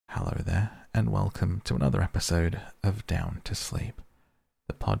and welcome to another episode of Down to Sleep,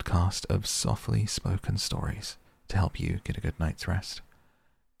 the podcast of softly spoken stories to help you get a good night's rest.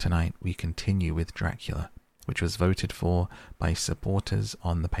 Tonight we continue with Dracula, which was voted for by supporters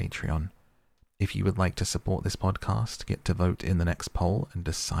on the Patreon. If you would like to support this podcast, get to vote in the next poll and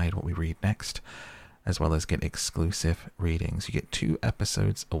decide what we read next, as well as get exclusive readings. You get 2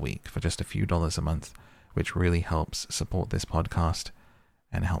 episodes a week for just a few dollars a month, which really helps support this podcast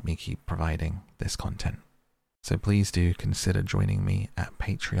and help me keep providing this content. So please do consider joining me at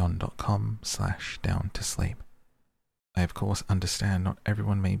patreon.com/downtosleep. I of course understand not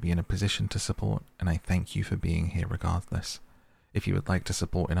everyone may be in a position to support, and I thank you for being here regardless. If you would like to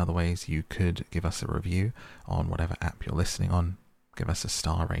support in other ways, you could give us a review on whatever app you're listening on, give us a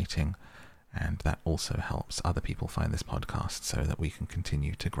star rating, and that also helps other people find this podcast so that we can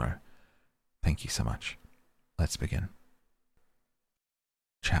continue to grow. Thank you so much. Let's begin.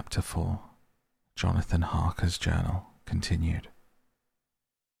 Chapter 4. Jonathan Harker's Journal continued.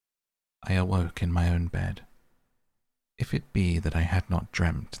 I awoke in my own bed. If it be that I had not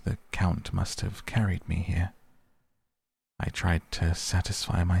dreamt, the Count must have carried me here. I tried to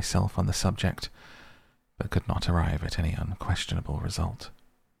satisfy myself on the subject, but could not arrive at any unquestionable result.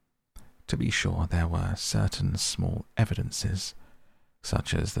 To be sure, there were certain small evidences,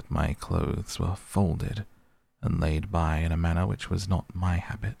 such as that my clothes were folded and laid by in a manner which was not my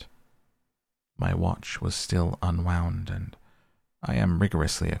habit. My watch was still unwound, and I am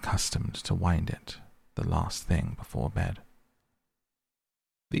rigorously accustomed to wind it the last thing before bed.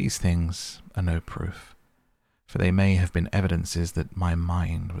 These things are no proof, for they may have been evidences that my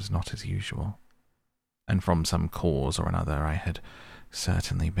mind was not as usual, and from some cause or another I had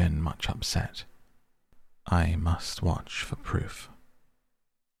certainly been much upset. I must watch for proof.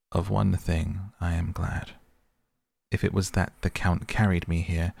 Of one thing I am glad. If it was that the Count carried me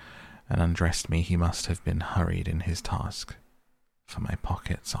here and undressed me, he must have been hurried in his task, for my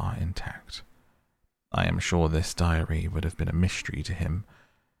pockets are intact. I am sure this diary would have been a mystery to him,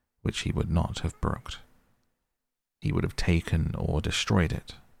 which he would not have brooked. He would have taken or destroyed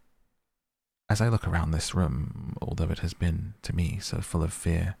it. As I look around this room, although it has been, to me, so full of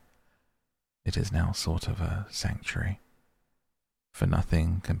fear, it is now sort of a sanctuary. For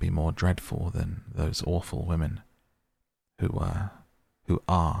nothing can be more dreadful than those awful women who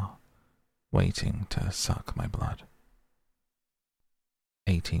are waiting to suck my blood.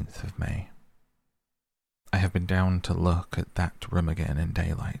 18th of May. I have been down to look at that room again in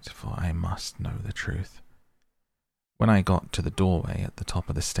daylight, for I must know the truth. When I got to the doorway at the top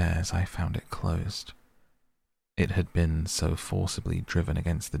of the stairs, I found it closed. It had been so forcibly driven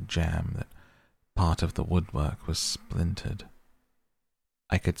against the jamb that part of the woodwork was splintered.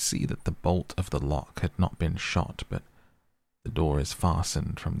 I could see that the bolt of the lock had not been shot, but the door is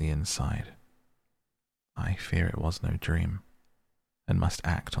fastened from the inside. I fear it was no dream, and must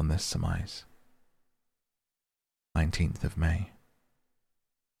act on this surmise. 19th of May.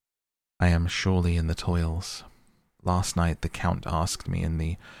 I am surely in the toils. Last night the Count asked me in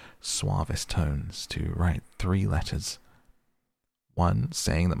the suavest tones to write 3 letters. One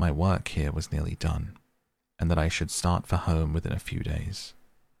saying that my work here was nearly done, and that I should start for home within a few days.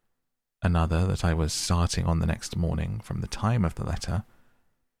 Another that I was starting on the next morning from the time of the letter,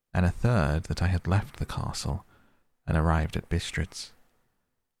 and a third that I had left the castle and arrived at Bistritz.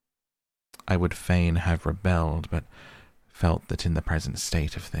 I would fain have rebelled, but felt that in the present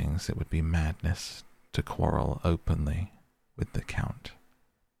state of things it would be madness to quarrel openly with the Count,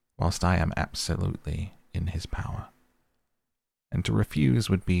 whilst I am absolutely in his power. And to refuse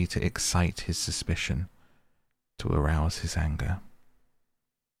would be to excite his suspicion, to arouse his anger.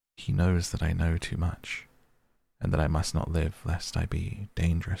 He knows that I know too much, and that I must not live lest I be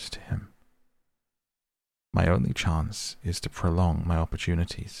dangerous to him. My only chance is to prolong my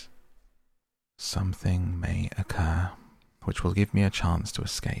opportunities. Something may occur which will give me a chance to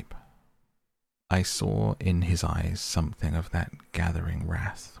escape. I saw in his eyes something of that gathering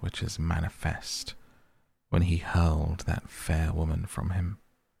wrath which is manifest when he hurled that fair woman from him.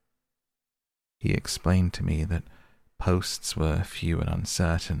 He explained to me that posts were few and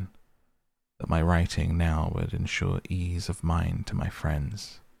uncertain, that my writing now would ensure ease of mind to my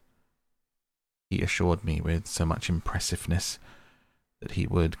friends. He assured me with so much impressiveness that he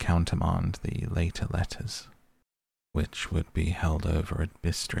would countermand the later letters, which would be held over at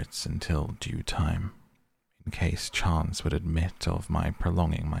Bistritz until due time, in case chance would admit of my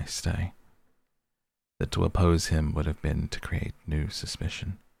prolonging my stay, that to oppose him would have been to create new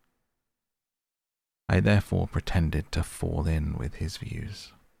suspicion. I therefore pretended to fall in with his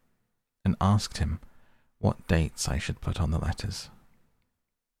views, and asked him what dates I should put on the letters.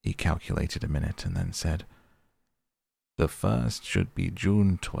 He He calculated a minute and then said, "The first should be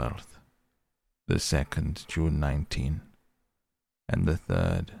June 12th, the second June 19, and the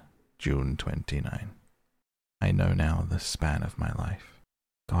third June 29. I know now the span of my life.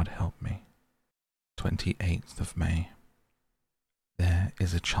 God help me. 28th of May. There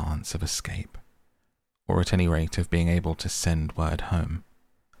is a chance of escape, or at any rate of being able to send word home.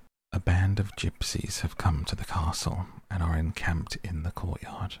 A band of gypsies have come to the castle and are encamped in the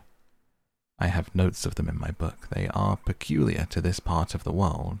courtyard. I have notes of them in my book. They are peculiar to this part of the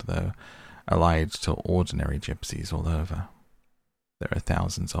world, though allied to ordinary gypsies all over. There are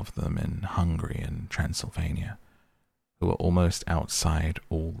thousands of them in Hungary and Transylvania, who are almost outside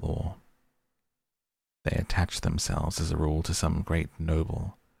all law. They attach themselves as a rule to some great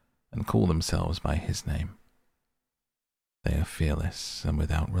noble and call themselves by his name. They are fearless and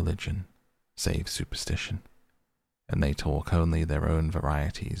without religion, save superstition, and they talk only their own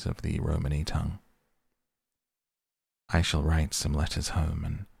varieties of the Romany tongue. I shall write some letters home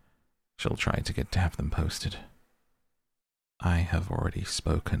and shall try to have them posted. I have already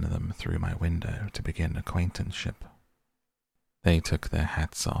spoken to them through my window to begin acquaintanceship. They took their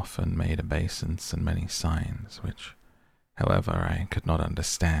hats off and made obeisance and many signs, which, however, I could not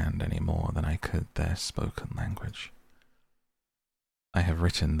understand any more than I could their spoken language. I have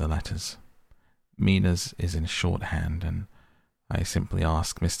written the letters. Mina's is in shorthand, and I simply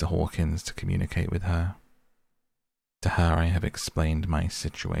ask Mr. Hawkins to communicate with her. To her I have explained my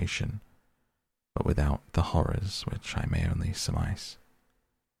situation, but without the horrors which I may only surmise.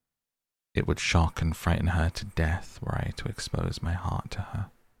 It would shock and frighten her to death were I to expose my heart to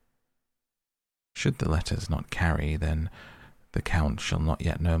her. Should the letters not carry, then the Count shall not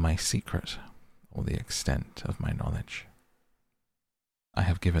yet know my secret, or the extent of my knowledge. I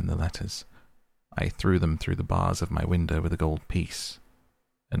have given the letters. I threw them through the bars of my window with a gold piece,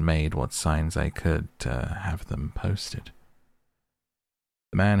 and made what signs I could to have them posted.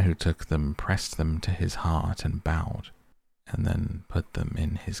 The man who took them pressed them to his heart and bowed, and then put them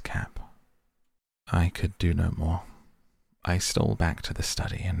in his cap. I could do no more. I stole back to the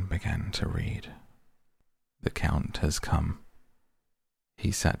study and began to read. The Count has come.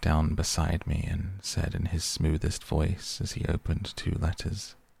 He sat down beside me and said in his smoothest voice as he opened 2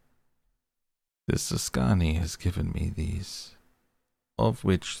 letters, "This Ascani has given me these, of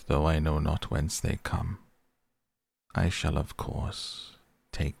which, though I know not whence they come, I shall, of course,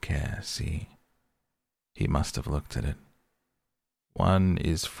 take care. See, he must have looked at it. One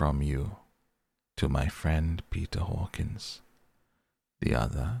is from you, to my friend Peter Hawkins. The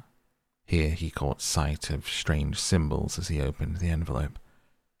other," here he caught sight of strange symbols as he opened the envelope.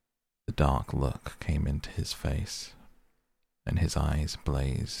 The dark look came into his face, and his eyes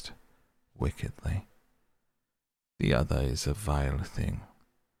blazed wickedly. "The other is a vile thing,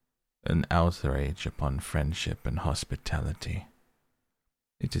 an outrage upon friendship and hospitality.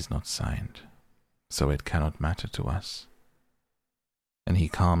 It is not signed, so it cannot matter to us." And he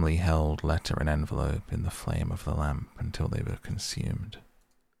calmly held letter and envelope in the flame of the lamp until they were consumed.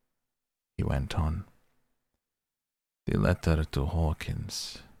 He went on, "The letter to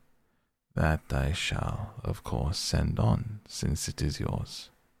Hawkins, that I shall, of course, send on, since it is yours.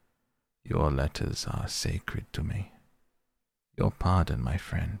 Your letters are sacred to me. Your pardon, my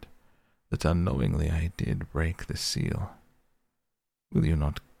friend, that unknowingly I did break the seal. Will you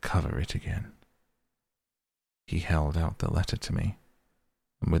not cover it again?" He held out the letter to me,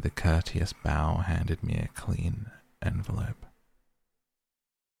 and with a courteous bow handed me a clean envelope.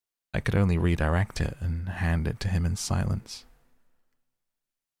 I could only redirect it and hand it to him in silence.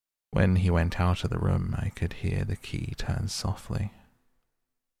 When he went out of the room, I could hear the key turn softly.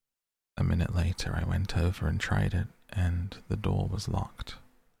 A minute later, I went over and tried it, and the door was locked.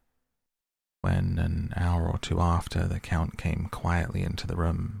 When, an hour or 2 after, the Count came quietly into the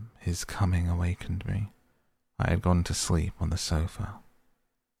room, his coming awakened me. I had gone to sleep on the sofa.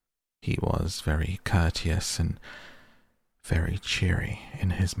 He was very courteous and very cheery in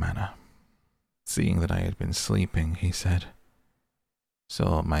his manner. Seeing that I had been sleeping, he said,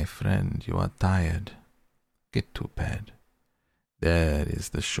 "So, my friend, you are tired. Get to bed. There is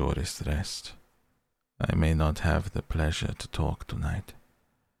the surest rest. I may not have the pleasure to talk tonight.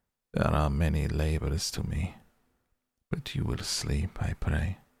 There are many labors to me, but you will sleep, I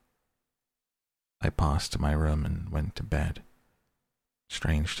pray." I passed to my room and went to bed.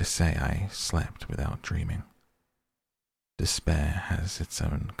 Strange to say, I slept without dreaming. Despair has its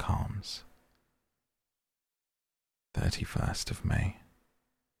own calms. 31st of May.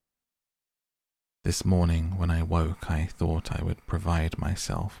 This morning, when I woke, I thought I would provide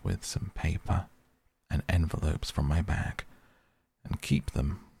myself with some paper and envelopes from my bag, and keep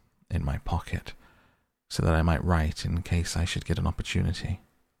them in my pocket, so that I might write in case I should get an opportunity.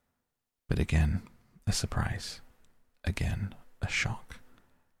 But again, a surprise. Again, a shock.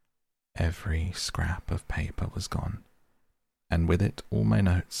 Every scrap of paper was gone, and with it all my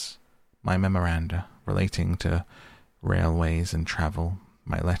notes, my memoranda relating to railways and travel,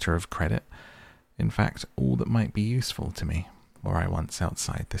 my letter of credit, in fact, all that might be useful to me were I once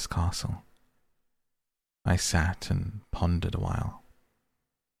outside this castle. I sat and pondered a while,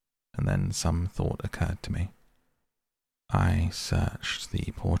 and then some thought occurred to me. I searched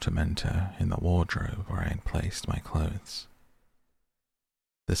the portmanteau in the wardrobe where I had placed my clothes.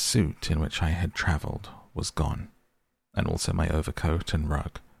 The suit in which I had travelled was gone, and also my overcoat and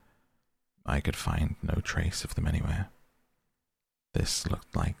rug. I could find no trace of them anywhere. This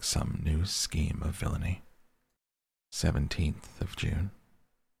looked like some new scheme of villainy. 17th of June.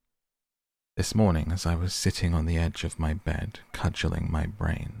 This morning, as I was sitting on the edge of my bed, cudgelling my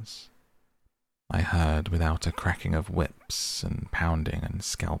brains, I heard, without a cracking of whips and pounding and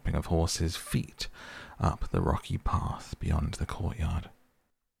scalping of horses' feet, up the rocky path beyond the courtyard.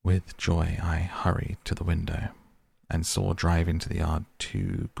 With joy I hurried to the window and saw drive into the yard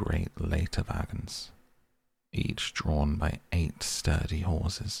 2 great Leiterwagons, each drawn by 8 sturdy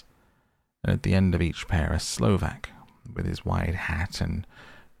horses, and at the end of each pair a Slovak, with his wide hat and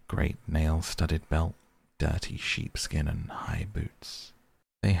great nail-studded belt, dirty sheepskin and high boots.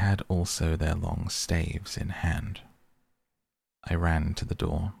 They had also their long staves in hand. I ran to the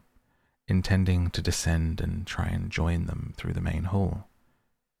door, intending to descend and try and join them through the main hall.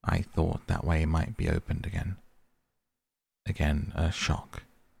 I thought that way might be opened again. Again a shock.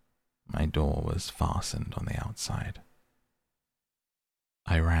 My door was fastened on the outside.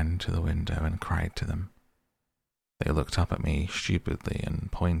 I ran to the window and cried to them. They looked up at me stupidly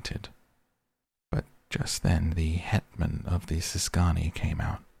and pointed. But just then the hetman of the Ciscani came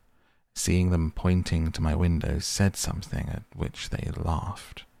out. Seeing them pointing to my window, said something at which they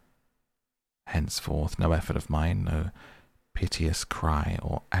laughed. Henceforth no effort of mine, no piteous cry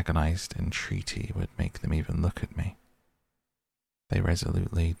or agonized entreaty would make them even look at me. They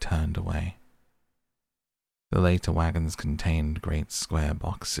resolutely turned away. The later wagons contained great square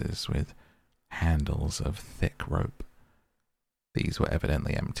boxes with handles of thick rope. These were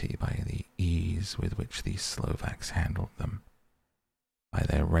evidently empty by the ease with which the Slovaks handled them, by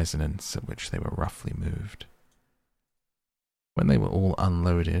their resonance at which they were roughly moved. When they were all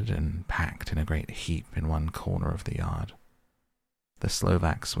unloaded and packed in a great heap in one corner of the yard, the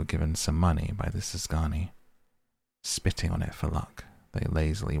Slovaks were given some money by the Ciscani. Spitting on it for luck, they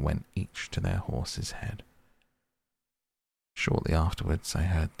lazily went each to their horse's head. Shortly afterwards I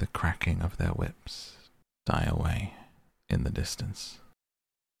heard the cracking of their whips die away in the distance.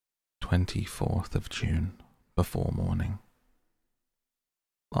 24th of June, before morning.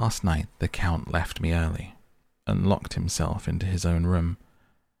 Last night the Count left me early and locked himself into his own room.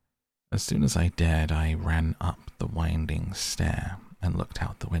 As soon as I dared, I ran up the winding stair and looked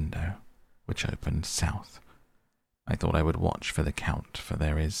out the window, which opened south. I thought I would watch for the Count, for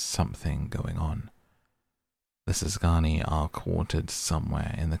there is something going on. The Ciscani are quartered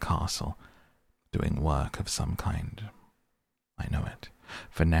somewhere in the castle, doing work of some kind. I know it,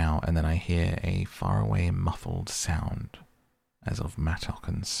 for now and then I hear a faraway muffled sound, as of mattock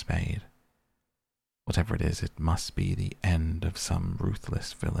and spade. Whatever it is, it must be the end of some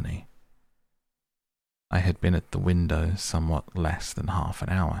ruthless villainy. I had been at the window somewhat less than half an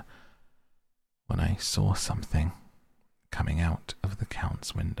hour, when I saw something coming out of the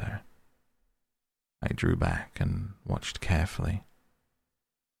Count's window. I drew back and watched carefully,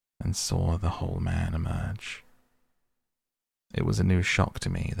 and saw the whole man emerge. It was a new shock to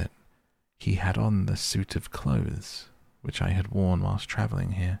me that he had on the suit of clothes which I had worn whilst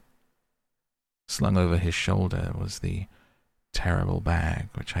travelling here. Slung over his shoulder was the terrible bag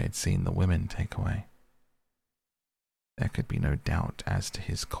which I had seen the women take away. There could be no doubt as to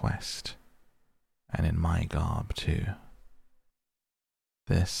his quest, and in my garb too.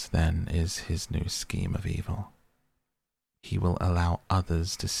 This, then, is his new scheme of evil. He will allow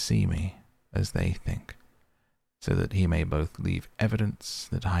others to see me as they think, so that he may both leave evidence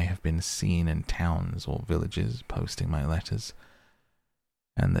that I have been seen in towns or villages posting my letters,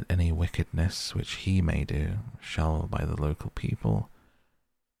 and that any wickedness which he may do shall by the local people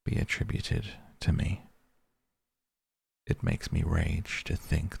be attributed to me. It makes me rage to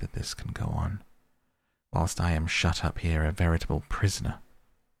think that this can go on, whilst I am shut up here a veritable prisoner,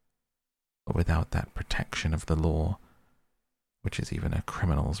 but without that protection of the law, which is even a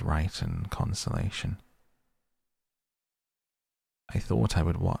criminal's right and consolation. I thought I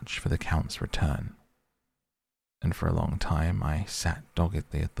would watch for the Count's return, and for a long time I sat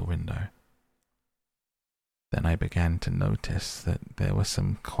doggedly at the window. Then I began to notice that there were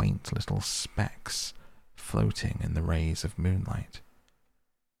some quaint little specks floating in the rays of moonlight.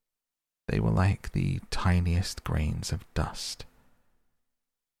 They were like the tiniest grains of dust.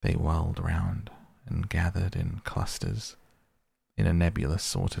 They whirled round and gathered in clusters in a nebulous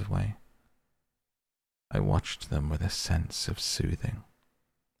sort of way. I watched them with a sense of soothing.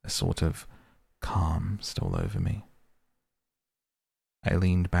 A sort of calm stole over me. I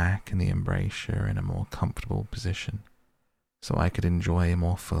leaned back in the embrasure in a more comfortable position so I could enjoy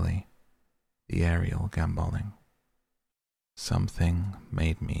more fully the aerial gambolling. Something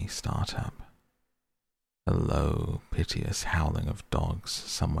made me start up. A low, piteous howling of dogs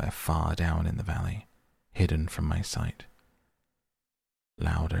somewhere far down in the valley, hidden from my sight.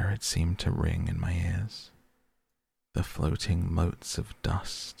 Louder it seemed to ring in my ears. The floating motes of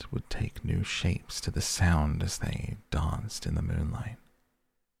dust would take new shapes to the sound as they danced in the moonlight.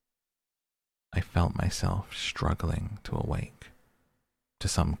 I felt myself struggling to awake. To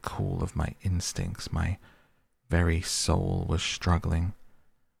some call of my instincts, my very soul was struggling.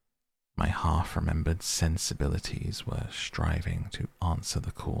 My half-remembered sensibilities were striving to answer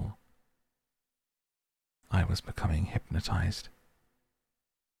the call. I was becoming hypnotized.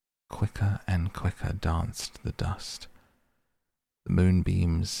 Quicker and quicker danced the dust. The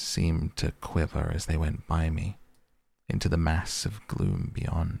moonbeams seemed to quiver as they went by me, into the mass of gloom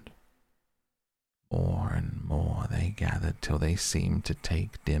beyond. More and more they gathered till they seemed to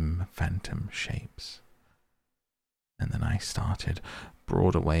take dim phantom shapes. And then I started,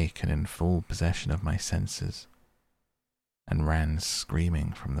 broad awake and in full possession of my senses, and ran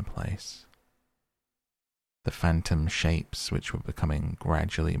screaming from the place. The phantom shapes which were becoming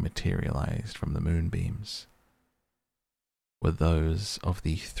gradually materialized from the moonbeams were those of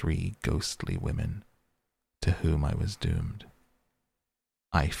the 3 ghostly women to whom I was doomed.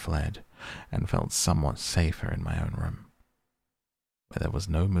 I fled and felt somewhat safer in my own room, where there was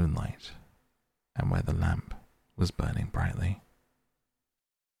no moonlight and where the lamp was burning brightly.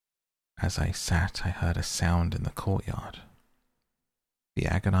 As I sat, I heard a sound in the courtyard, the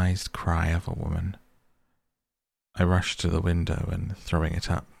agonized cry of a woman. I rushed to the window and, throwing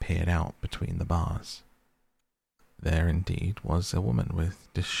it up, peered out between the bars. There indeed was a woman with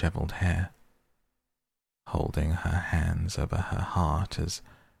dishevelled hair, holding her hands over her heart as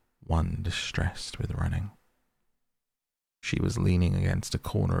one distressed with running. She was leaning against a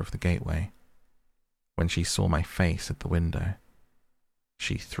corner of the gateway. When she saw my face at the window,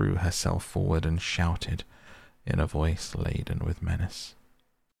 she threw herself forward and shouted in a voice laden with menace,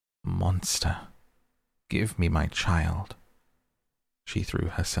 "Monster! Give me my child." She threw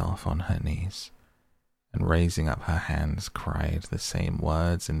herself on her knees, and raising up her hands cried the same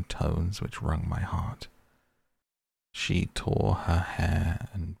words and tones which wrung my heart. She tore her hair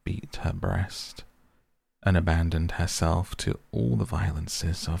and beat her breast, and abandoned herself to all the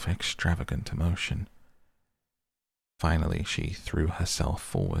violences of extravagant emotion. Finally she threw herself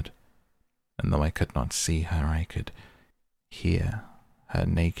forward, and though I could not see her, I could hear her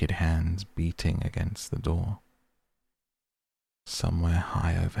naked hands beating against the door. Somewhere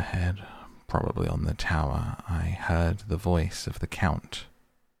high overhead, probably on the tower, I heard the voice of the Count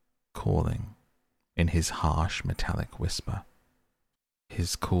calling in his harsh metallic whisper.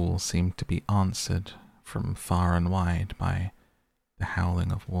 His call seemed to be answered from far and wide by the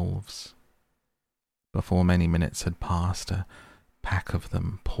howling of wolves. Before many minutes had passed, a pack of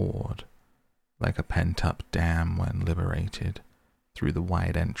them poured, like a pent-up dam when liberated, through the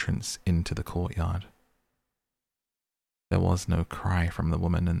wide entrance into the courtyard. There was no cry from the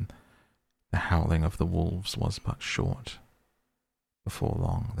woman, and the howling of the wolves was but short. Before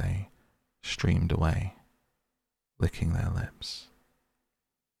long they streamed away, licking their lips.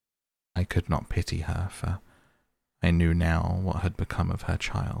 I could not pity her, for I knew now what had become of her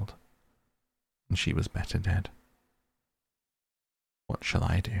child, and she was better dead. What shall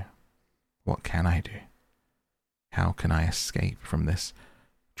I do? What can I do? How can I escape from this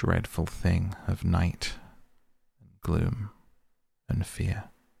dreadful thing of night and gloom and fear?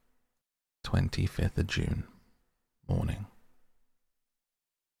 25th of June, morning.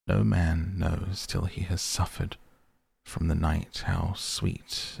 No man knows till he has suffered from the night how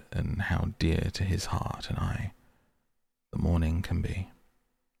sweet and how dear to his heart and eye the morning can be.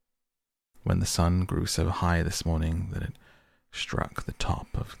 When the sun grew so high this morning that it struck the top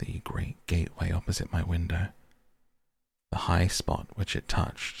of the great gateway opposite my window, the high spot which it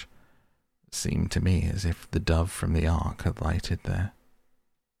touched seemed to me as if the dove from the ark had lighted there.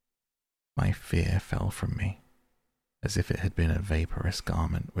 My fear fell from me, as if it had been a vaporous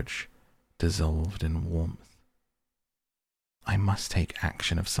garment which dissolved in warmth I must take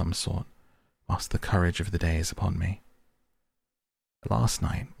action of some sort, whilst the courage of the day is upon me. Last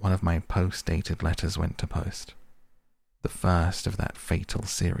night, one of my post-dated letters went to post. The first of that fatal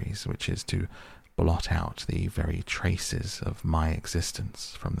series, which is to blot out the very traces of my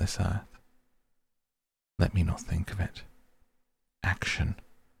existence from this earth. Let me not think of it. Action.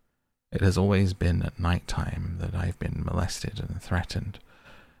 It has always been at night time that I've been molested and threatened,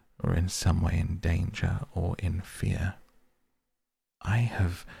 or in some way in danger or in fear. I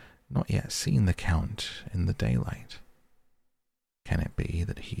have not yet seen the Count in the daylight. Can it be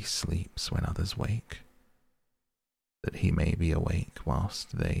that he sleeps when others wake? That he may be awake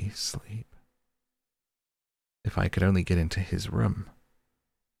whilst they sleep? If I could only get into his room.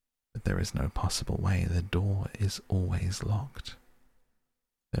 But there is no possible way. The door is always locked.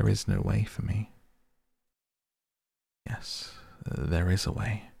 There is no way for me. Yes, there is a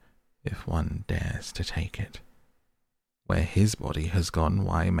way, if one dares to take it. Where his body has gone,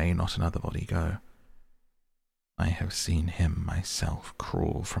 why may not another body go? I have seen him myself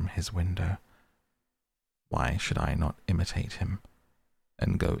crawl from his window. Why should I not imitate him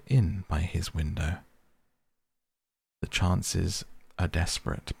and go in by his window? The chances are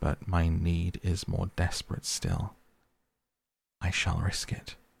desperate, but my need is more desperate still. I shall risk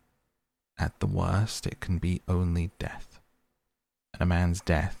it. At the worst, it can be only death. And a man's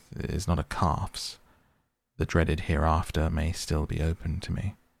death is not a calf's. The dreaded hereafter may still be open to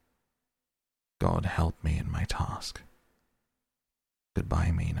me. God help me in my task.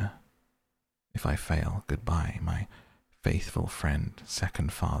 Goodbye, Mina. If I fail, goodbye, my faithful friend,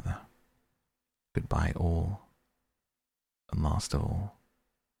 second father. Goodbye all, and last of all,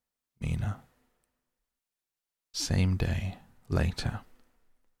 Mina. Same day, later.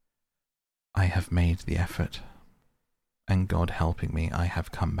 I have made the effort, and God helping me, I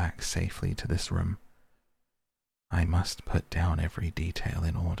have come back safely to this room. I must put down every detail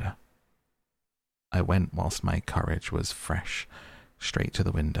in order. I went whilst my courage was fresh, straight to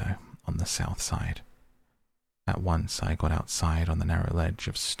the window on the south side. At once I got outside on the narrow ledge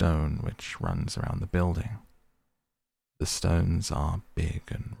of stone which runs around the building. The stones are big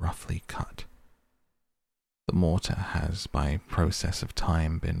and roughly cut. The mortar has, by process of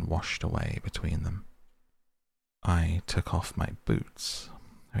time, been washed away between them. I took off my boots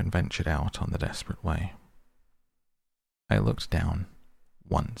and ventured out on the desperate way. I looked down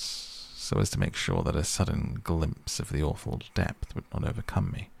once, so as to make sure that a sudden glimpse of the awful depth would not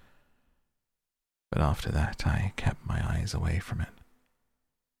overcome me. But after that I kept my eyes away from it.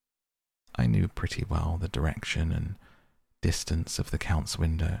 I knew pretty well the direction and distance of the Count's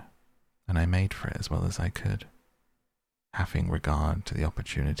window, and I made for it as well as I could, having regard to the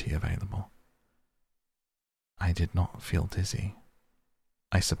opportunity available. I did not feel dizzy.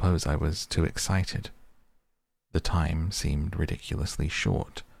 I suppose I was too excited. The time seemed ridiculously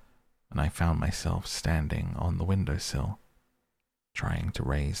short, and I found myself standing on the windowsill, trying to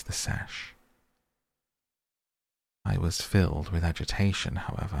raise the sash. I was filled with agitation,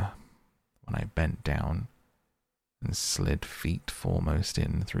 however, when I bent down and slid feet foremost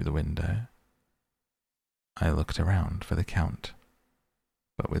in through the window. I looked around for the Count,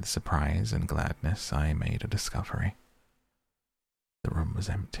 but with surprise and gladness I made a discovery. The room was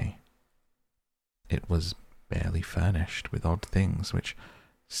empty. It was barely furnished with odd things which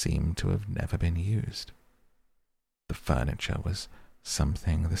seemed to have never been used. The furniture was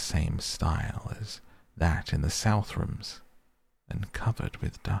something the same style as that in the south rooms, and covered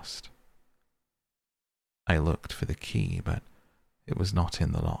with dust. I looked for the key, but it was not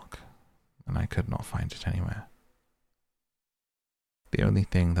in the lock, and I could not find it anywhere. The only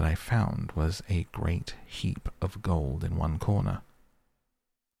thing that I found was a great heap of gold in one corner.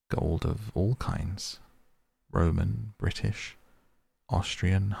 Gold of all kinds. Roman, British,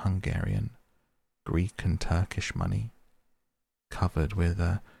 Austrian, Hungarian, Greek and Turkish money, covered with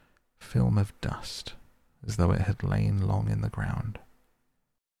a film of dust, as though it had lain long in the ground.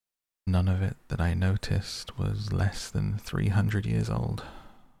 None of it that I noticed was less than 300 years old.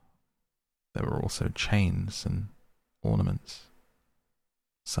 There were also chains and ornaments,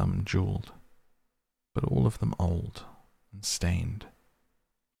 some jeweled, but all of them old and stained.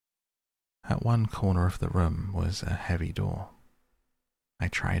 At one corner of the room was a heavy door. I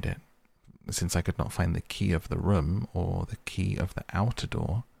tried it. Since I could not find the key of the room or the key of the outer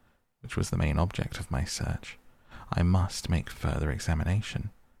door, which was the main object of my search, I must make further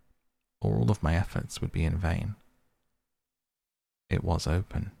examination, or all of my efforts would be in vain. It was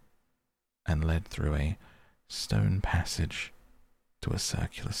open, and led through a stone passage to a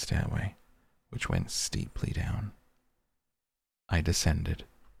circular stairway, which went steeply down. I descended,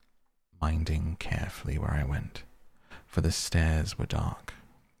 minding carefully where I went, for the stairs were dark,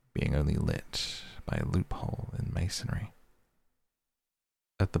 being only lit by a loophole in masonry.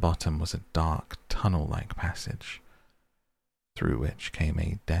 At the bottom was a dark, tunnel-like passage, through which came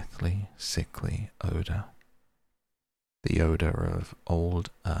a deathly, sickly odour. The odour of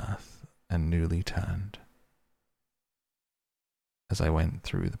old earth and newly turned. As I went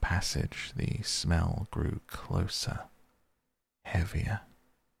through the passage, the smell grew closer, heavier.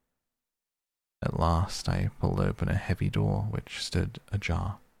 At last I pulled open a heavy door which stood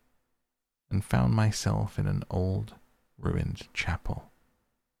ajar, and found myself in an old, ruined chapel,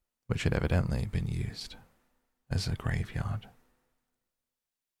 which had evidently been used as a graveyard.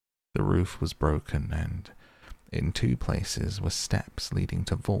 The roof was broken, and in 2 places were steps leading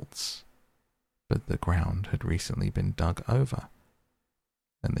to vaults, but the ground had recently been dug over,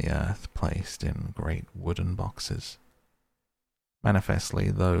 and the earth placed in great wooden boxes, manifestly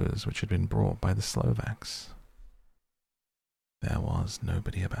those which had been brought by the Slovaks. There was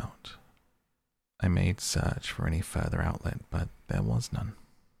nobody about. I made search for any further outlet, but there was none.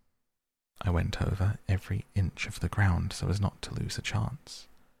 I went over every inch of the ground so as not to lose a chance.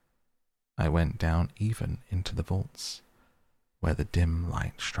 I went down even into the vaults, where the dim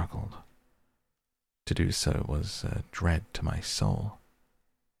light struggled. To do so was a dread to my soul.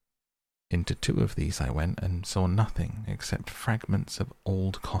 Into 2 of these I went and saw nothing except fragments of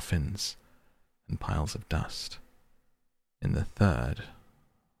old coffins and piles of dust. In the 3rd,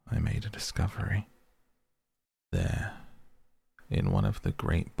 I made a discovery. There, in one of the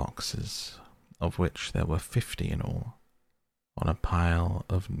great boxes, of which there were 50 in all, on a pile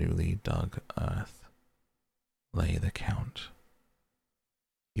of newly dug earth, lay the Count.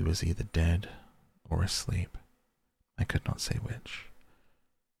 He was either dead or asleep. I could not say which.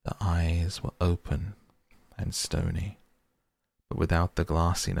 The eyes were open and stony, but without the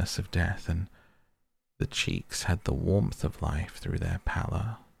glassiness of death, and the cheeks had the warmth of life through their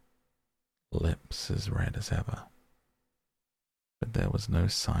pallor, lips as red as ever. But there was no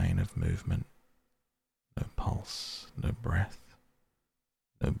sign of movement, no pulse, no breath,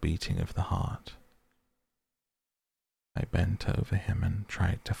 no beating of the heart. I bent over him and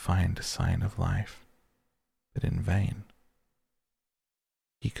tried to find a sign of life, but in vain.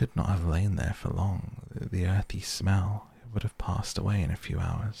 He could not have lain there for long. The earthy smell would have passed away in a few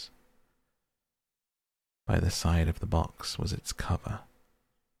hours. By the side of the box was its cover,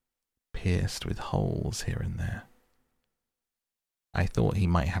 pierced with holes here and there. I thought he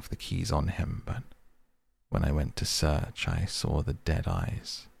might have the keys on him, but when I went to search, I saw the dead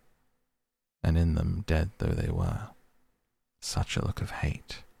eyes, and in them, dead though they were, such a look of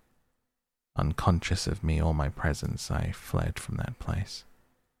hate. Unconscious of me or my presence, I fled from that place,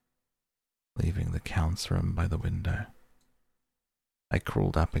 leaving the Count's room by the window. I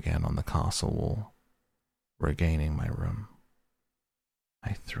crawled up again on the castle wall, regaining my room.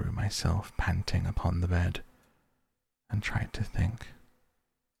 I threw myself panting upon the bed and tried to think.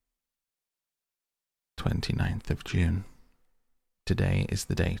 29th of June. Today is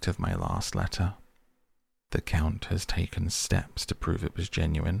the date of my last letter. The Count has taken steps to prove it was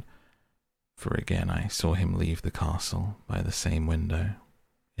genuine, for again I saw him leave the castle by the same window,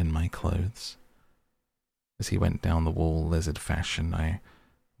 in my clothes. As he went down the wall lizard fashion, I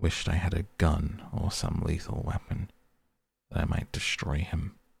wished I had a gun or some lethal weapon, that I might destroy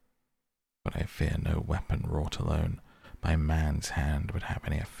him. But I fear no weapon wrought alone by man's hand would have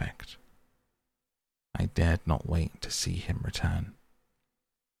any effect. I dared not wait to see him return.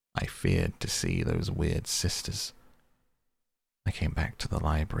 I feared to see those weird sisters. I came back to the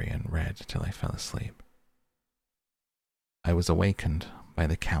library and read till I fell asleep. I was awakened by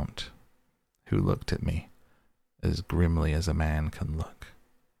the Count, who looked at me as grimly as a man can look,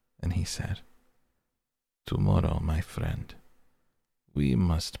 and he said, "Tomorrow, my friend, we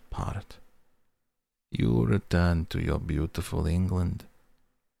must part. You return to your beautiful England,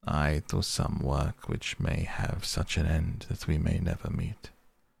 I to some work which may have such an end that we may never meet.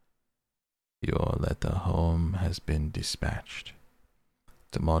 Your letter home has been dispatched.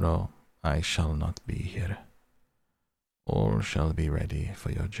 Tomorrow I shall not be here. All shall be ready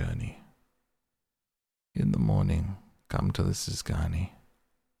for your journey. In the morning, come to the Szgany,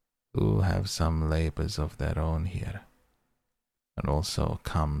 who have some labors of their own here, and also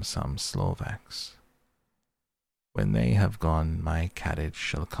come some Slovaks. When they have gone, my carriage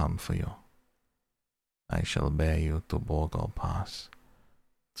shall come for you. I shall bear you to Borgol Pass,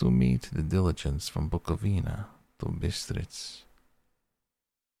 to meet the diligence from Bukovina to Bistritz.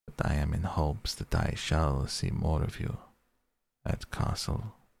 But I am in hopes that I shall see more of you at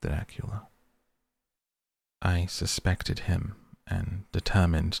Castle Dracula." I suspected him and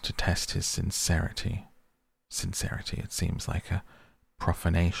determined to test his sincerity, Sincerity, it seems like a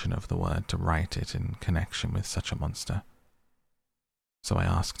profanation of the word to write it in connection with such a monster. So I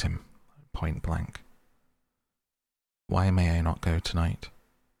asked him, point blank, "Why may I not go tonight?"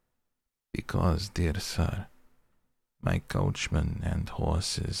 "Because, dear sir, my coachman and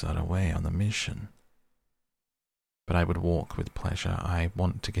horses are away on a mission." "But I would walk with pleasure. I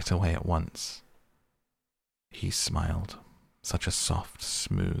want to get away at once." He smiled, such a soft,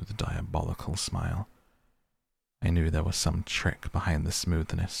 smooth, diabolical smile. I knew there was some trick behind the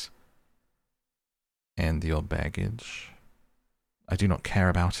smoothness. "And your baggage?" "I do not care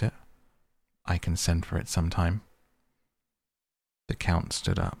about it. I can send for it sometime." The Count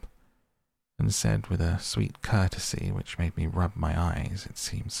stood up and said with a sweet courtesy which made me rub my eyes, it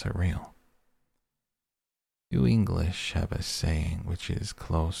seemed so real, "You English have a saying which is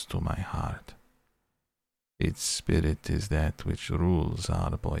close to my heart. Its spirit is that which rules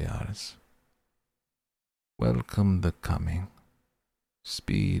our boyars. Welcome the coming,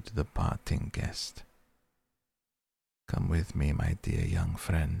 speed the parting guest. Come with me, my dear young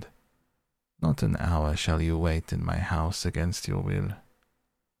friend. Not an hour shall you wait in my house against your will.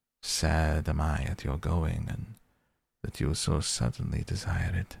 Sad am I at your going, and that you so suddenly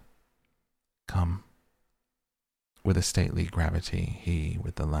desire it. Come." With a stately gravity, he,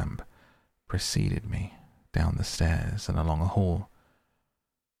 with the lamp, preceded me down the stairs and along a hall.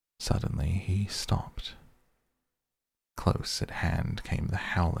 Suddenly he stopped. Close at hand came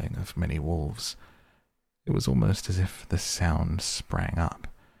the howling of many wolves. It was almost as if the sound sprang up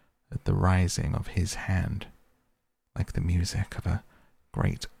at the rising of his hand, like the music of a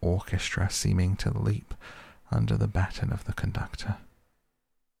great orchestra seeming to leap under the baton of the conductor.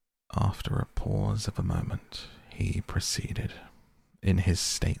 After a pause of a moment, he proceeded, in his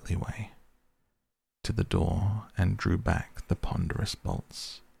stately way, to the door and drew back the ponderous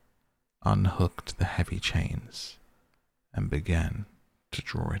bolts, unhooked the heavy chains, and began to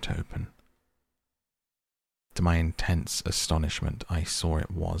draw it open. To my intense astonishment, I saw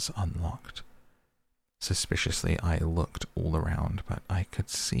it was unlocked. Suspiciously, I looked all around, but I could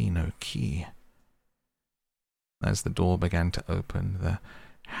see no key. As the door began to open, the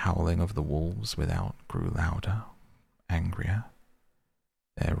howling of the wolves without grew louder, angrier,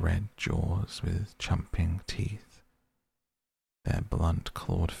 their red jaws with champing teeth, their blunt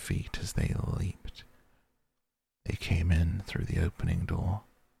clawed feet as they leaped. They came in through the opening door.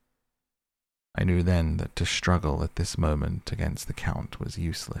 I knew then that to struggle at this moment against the Count was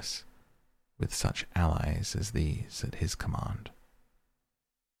useless, with such allies as these at his command.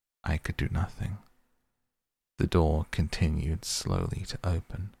 I could do nothing. The door continued slowly to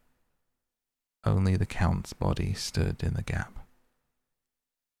open. Only the Count's body stood in the gap.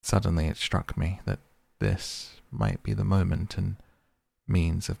 Suddenly it struck me that this might be the moment and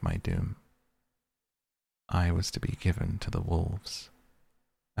means of my doom. I was to be given to the wolves,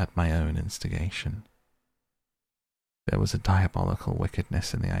 at my own instigation. There was a diabolical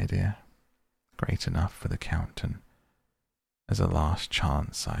wickedness in the idea, great enough for the Count, and as a last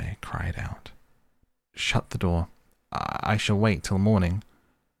chance I cried out, "Shut the door. I shall wait till morning."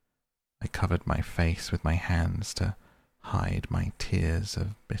 I covered my face with my hands to hide my tears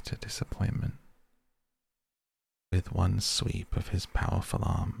of bitter disappointment. With one sweep of his powerful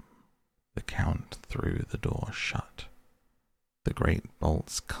arm, the Count threw the door shut. The great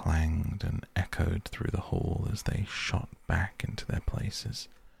bolts clanged and echoed through the hall as they shot back into their places.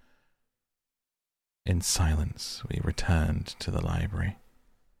 In silence, we returned to the library.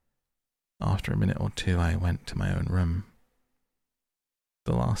 After a minute or two, I went to my own room.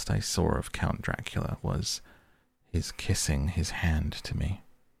 The last I saw of Count Dracula was his kissing his hand to me,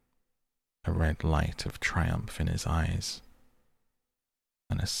 a red light of triumph in his eyes,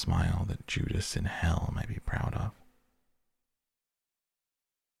 and a smile that Judas in hell may be proud of.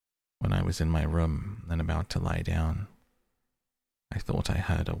 When I was in my room and about to lie down, I thought I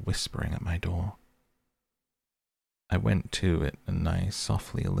heard a whispering at my door. I went to it and I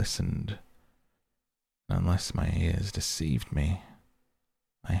softly listened, and unless my ears deceived me,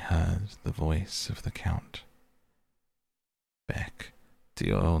 I heard the voice of the Count. "Back to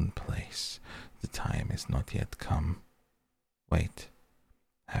your own place. The time is not yet come. Wait.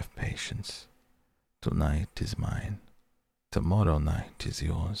 Have patience. Tonight is mine. Tomorrow night is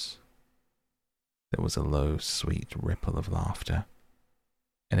yours." There was a low, sweet ripple of laughter,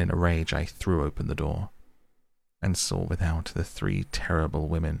 and in a rage I threw open the door and saw without the three terrible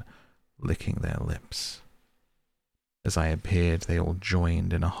women licking their lips. As I appeared, they all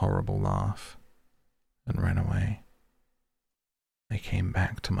joined in a horrible laugh and ran away. I came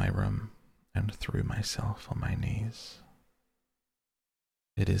back to my room and threw myself on my knees.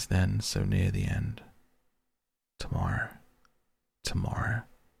 It is then so near the end. Tomorrow, tomorrow,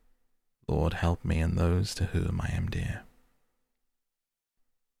 Lord help me and those to whom I am dear.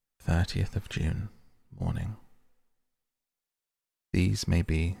 30th of June, morning. These may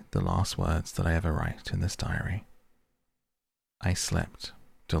be the last words that I ever write in this diary. I slept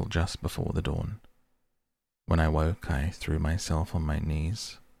till just before the dawn. When I woke, I threw myself on my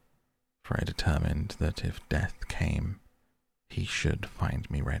knees, for I determined that if death came, he should find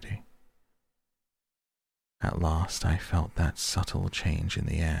me ready. At last I felt that subtle change in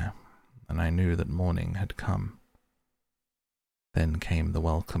the air, and I knew that morning had come. Then came the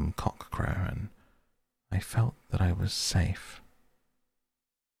welcome cock-crow, and I felt that I was safe.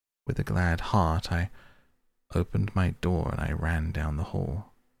 With a glad heart I opened my door and I ran down the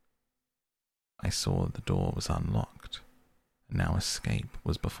hall. I saw the door was unlocked, and now escape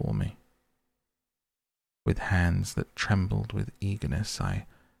was before me. With hands that trembled with eagerness, I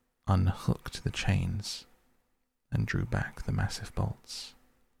unhooked the chains and drew back the massive bolts.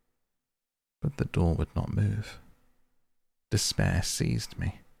 But the door would not move. Despair seized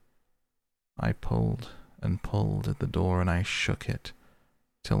me. I pulled and pulled at the door, and I shook it,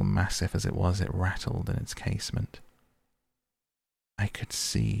 till massive as it was, it rattled in its casement. I could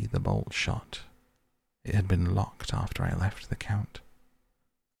see the bolt shot. It had been locked after I left the Count.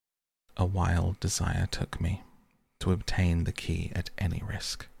 A wild desire took me to obtain the key at any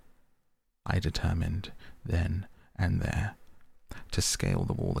risk. I determined, then and there, to scale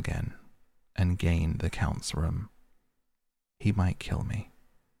the wall again and gain the Count's room. He might kill me,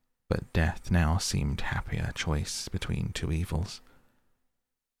 but death now seemed happier choice between two evils.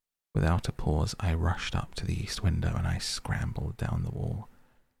 Without a pause, I rushed up to the east window and I scrambled down the wall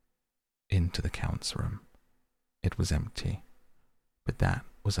into the Count's room. It was empty, but that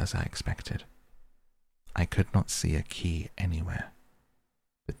was as I expected. I could not see a key anywhere,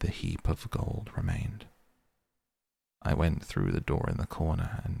 but the heap of gold remained. I went through the door in the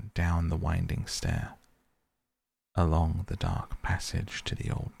corner and down the winding stair, along the dark passage to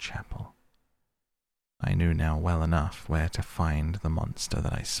the old chapel. I knew now well enough where to find the monster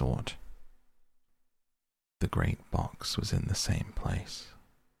that I sought. The great box was in the same place,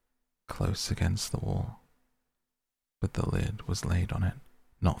 close against the wall, but the lid was laid on it,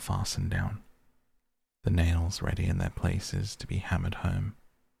 not fastened down, the nails ready in their places to be hammered home.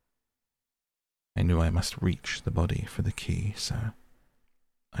 I knew I must reach the body for the key, so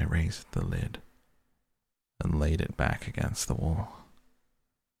I raised the lid and laid it back against the wall.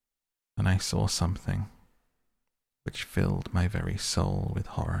 And I saw something which filled my very soul with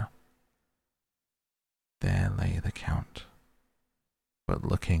horror. There lay the Count, but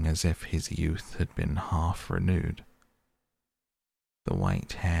looking as if his youth had been half renewed. The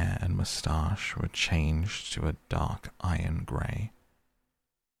white hair and moustache were changed to a dark iron grey.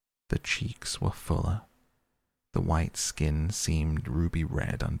 The cheeks were fuller, the white skin seemed ruby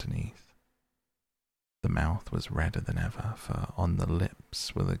red underneath. The mouth was redder than ever, for on the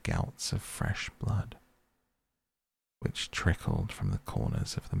lips were the gouts of fresh blood, which trickled from the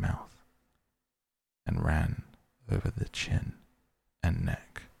corners of the mouth and ran over the chin and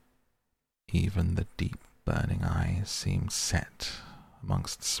neck. Even the deep burning eyes seemed set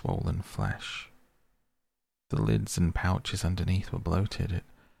amongst swollen flesh. The lids and pouches underneath were bloated. It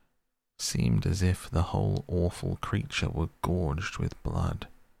seemed as if the whole awful creature were gorged with blood.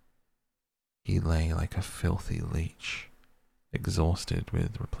 He lay like a filthy leech, exhausted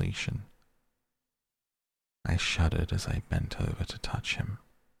with repletion. I shuddered as I bent over to touch him.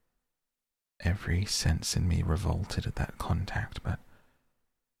 Every sense in me revolted at that contact, but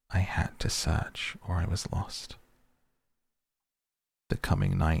I had to search or I was lost. The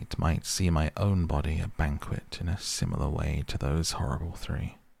coming night might see my own body a banquet in a similar way to those horrible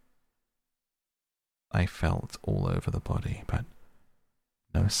three. I felt all over the body, but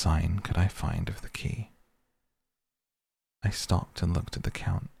no sign could I find of the key. I stopped and looked at the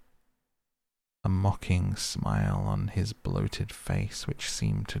Count, a mocking smile on his bloated face which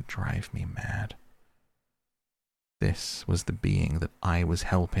seemed to drive me mad. This was the being that I was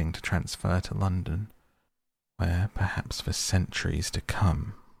helping to transfer to London, where perhaps for centuries to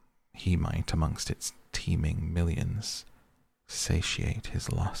come he might, amongst its teeming millions, satiate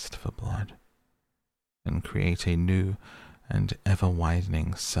his lust for blood and create a new and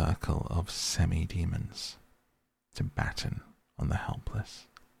ever-widening circle of semi-demons to batten on the helpless.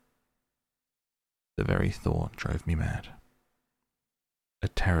 The very thought drove me mad. A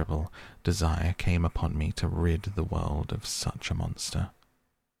terrible desire came upon me to rid the world of such a monster.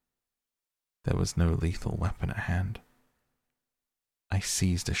 There was no lethal weapon at hand. I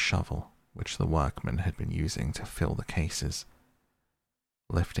seized a shovel which the workmen had been using to fill the cases.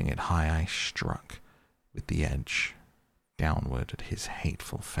 Lifting it high, I struck with the edge downward at his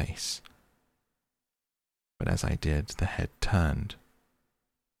hateful face. But as I did, the head turned,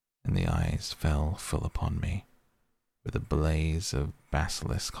 and the eyes fell full upon me with a blaze of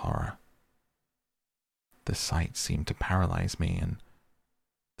basilisk horror. The sight seemed to paralyze me, and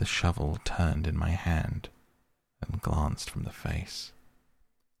the shovel turned in my hand and glanced from the face,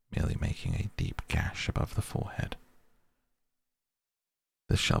 merely making a deep gash above the forehead.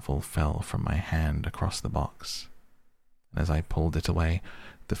 The shovel fell from my hand across the box, and as I pulled it away,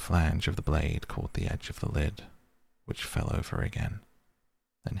 the flange of the blade caught the edge of the lid, which fell over again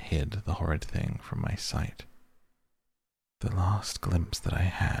and hid the horrid thing from my sight. The last glimpse that I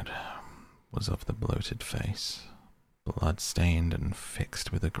had was of the bloated face, blood-stained and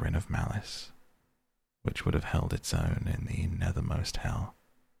fixed with a grin of malice, which would have held its own in the nethermost hell.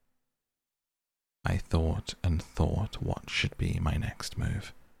 I thought and thought what should be my next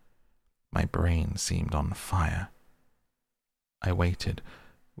move. My brain seemed on fire. I waited,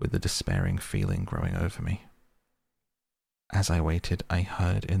 with a despairing feeling growing over me. As I waited, I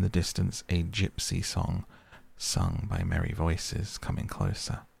heard in the distance a gypsy song sung by merry voices coming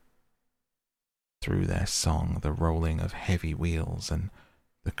closer. Through their song, the rolling of heavy wheels and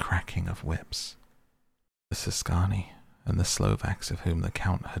the cracking of whips. The Tuscany and the Slovaks of whom the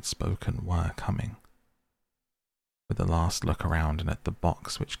Count had spoken were coming. With a last look around and at the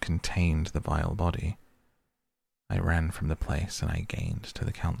box which contained the vile body, I ran from the place and I gained to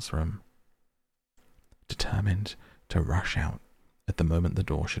the Count's room, determined to rush out at the moment the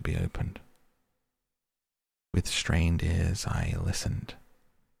door should be opened. With strained ears I listened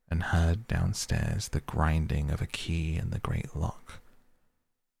and heard downstairs the grinding of a key in the great lock,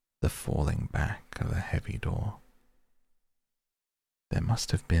 the falling back of a heavy door. There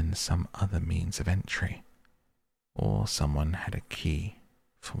must have been some other means of entry, or someone had a key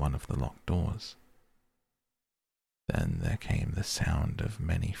for one of the locked doors. Then there came the sound of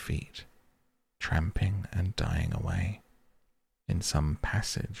many feet, tramping and dying away, in some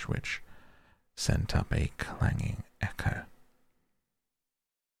passage which sent up a clanging echo.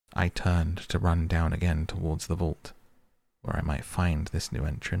 I turned to run down again towards the vault, where I might find this new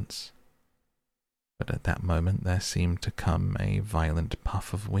entrance. But at that moment there seemed to come a violent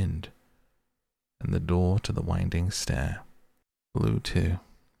puff of wind, and the door to the winding stair blew to,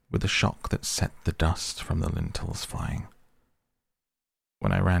 with a shock that set the dust from the lintels flying.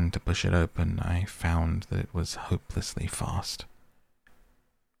 When I ran to push it open, I found that it was hopelessly fast.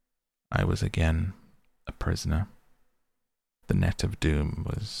 I was again a prisoner. The net of doom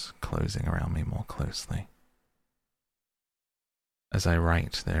was closing around me more closely. As I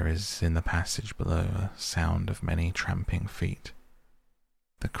write, there is in the passage below a sound of many tramping feet,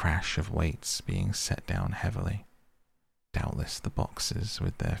 the crash of weights being set down heavily, doubtless the boxes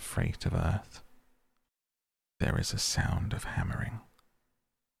with their freight of earth. There is a sound of hammering,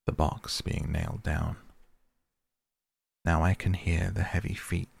 the box being nailed down. Now I can hear the heavy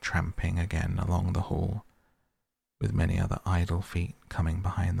feet tramping again along the hall, with many other idle feet coming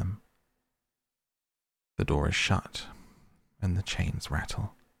behind them. The door is shut, and the chains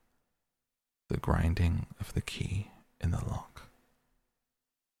rattle, the grinding of the key in the lock.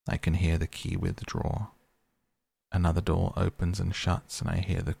 I can hear the key withdraw. Another door opens and shuts, and I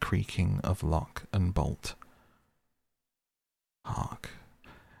hear the creaking of lock and bolt. Hark,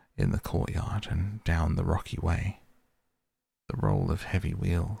 in the courtyard and down the rocky way, the roll of heavy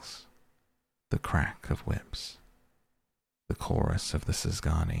wheels, the crack of whips, the chorus of the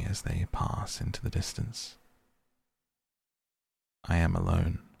Tuscany as they pass into the distance. I am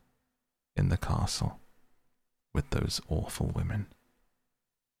alone in the castle with those awful women.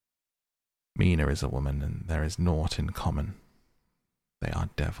 Mina is a woman, and there is naught in common. They are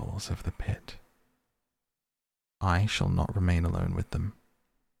devils of the pit. I shall not remain alone with them.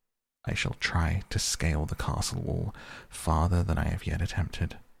 I shall try to scale the castle wall farther than I have yet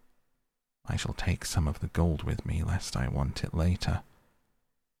attempted. I shall take some of the gold with me, lest I want it later.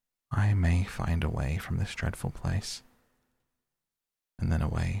 I may find a way from this dreadful place, and then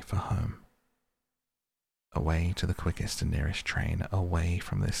away for home. Away to the quickest and nearest train, away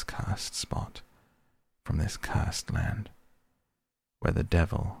from this cursed spot, from this cursed land, where the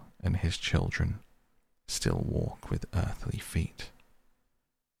devil and his children still walk with earthly feet.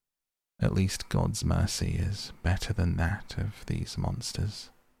 At least God's mercy is better than that of these monsters.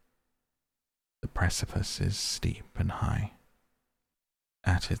 The precipice is steep and high.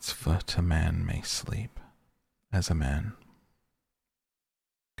 At its foot a man may sleep, as a man.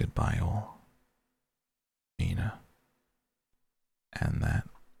 Goodbye all. Mina. And that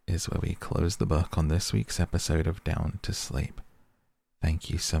is where we close the book on this week's episode of Down to Sleep. Thank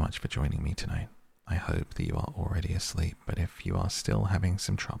you so much for joining me tonight. I hope that you are already asleep, but if you are still having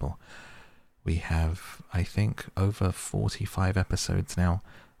some trouble, we have, I think, over 45 episodes now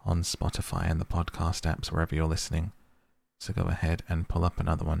on Spotify and the podcast apps wherever you're listening. So go ahead and pull up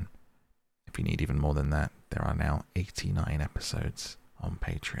another one. If you need even more than that, there are now 89 episodes on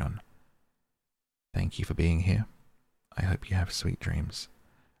Patreon. Thank you for being here. I hope you have sweet dreams,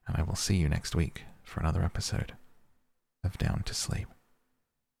 and I will see you next week for another episode of Down to Sleep.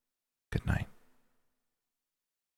 Good night.